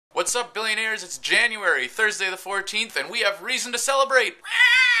What's up, billionaires? It's January, Thursday the 14th, and we have reason to celebrate!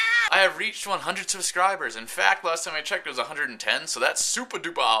 I have reached 100 subscribers. In fact, last time I checked it was 110, so that's super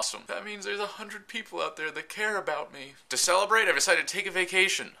duper awesome. That means there's 100 people out there that care about me. To celebrate, I've decided to take a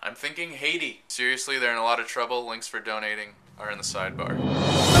vacation. I'm thinking Haiti. Seriously, they're in a lot of trouble. Links for donating are in the sidebar.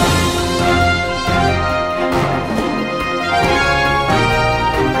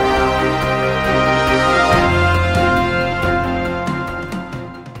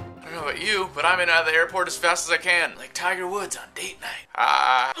 But I'm in and out of the airport as fast as I can, like Tiger Woods on date night.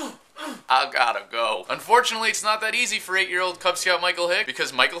 I gotta go. Unfortunately, it's not that easy for 8-year-old Cub Scout Michael Hick,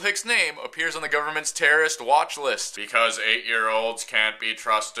 because Michael Hick's name appears on the government's terrorist watch list. Because 8-year-olds can't be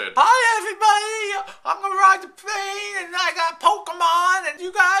trusted. Hi everybody, I'm gonna ride the plane and I got Pokemon and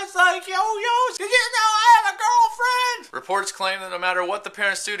you guys like yo-yos. You know I have a girlfriend. Reports claim that no matter what the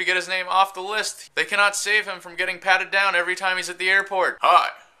parents do to get his name off the list, they cannot save him from getting patted down every time he's at the airport. Hi.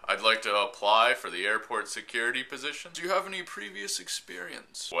 I'd like to apply for the airport security position. Do you have any previous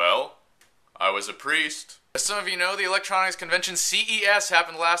experience? Well, I was a priest. As some of you know, the electronics convention CES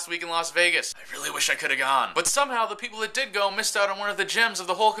happened last week in Las Vegas. I really wish I could have gone. But somehow the people that did go missed out on one of the gems of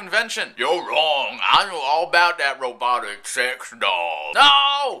the whole convention. You're wrong. I know all about that robotic sex doll.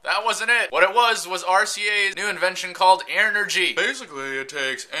 No! That wasn't it. What it was RCA's new invention called Airnergy. Basically, it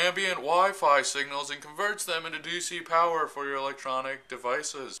takes ambient Wi-Fi signals and converts them into DC power for your electronic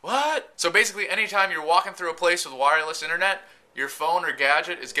devices. What? So basically, anytime you're walking through a place with wireless internet, your phone or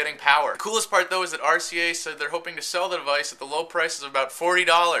gadget is getting power. The coolest part though is that RCA said they're hoping to sell the device at the low prices of about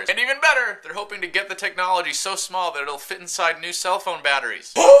 $40. And even better, they're hoping to get the technology so small that it'll fit inside new cell phone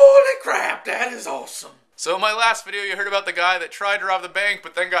batteries. Holy crap, that is awesome. So in my last video you heard about the guy that tried to rob the bank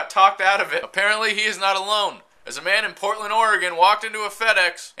but then got talked out of it. Apparently he is not alone, as a man in Portland, Oregon walked into a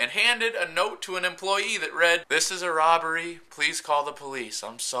FedEx and handed a note to an employee that read, "This is a robbery. Please call the police.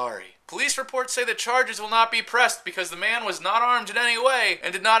 I'm sorry." Police reports say the charges will not be pressed because the man was not armed in any way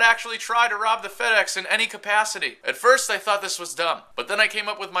and did not actually try to rob the FedEx in any capacity. At first I thought this was dumb, but then I came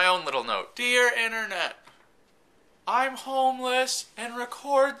up with my own little note. Dear Internet, I'm homeless and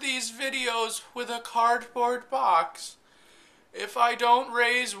record these videos with a cardboard box. If I don't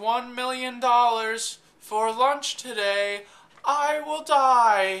raise $1 million for lunch today, I will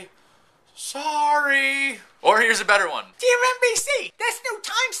die. Sorry. Or here's a better one. Dear NBC, this new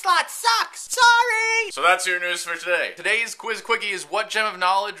time slot sucks. Sorry. So that's your news for today. Today's quiz quickie is, what gem of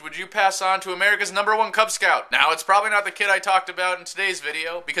knowledge would you pass on to America's #1 Cub Scout? Now, it's probably not the kid I talked about in today's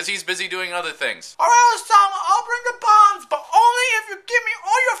video, because he's busy doing other things. Alright, Osama, I'll bring the bombs, but only if you give me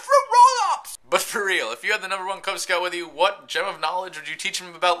all your fruit roll-ups. But for real, if you had the #1 Cub Scout with you, what gem of knowledge would you teach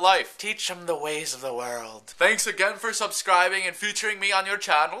him about life? Teach him the ways of the world. Thanks again for subscribing and featuring me on your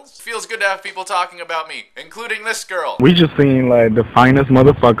channels. Feels good to have people talking about me, including this girl. We just seen like the finest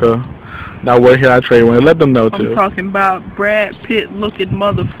motherfucker that work here at Tradewind. Let them know too. I'm talking about Brad Pitt looking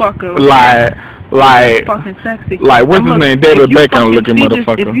motherfucker. Like fucking sexy. Like what's his name? David Beckham looking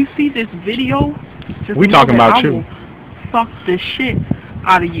motherfucker. If you see this video, just we talking about I you. will fuck the shit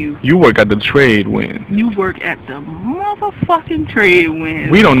out of you. You work at the Tradewind. You work at the motherfucking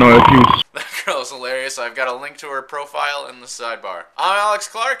Tradewind. We don't know if you. That girl's hilarious. I've got a link to her profile in the sidebar. I'm Alex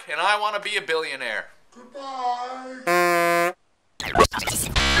Clark, and I want to be a billionaire. Goodbye.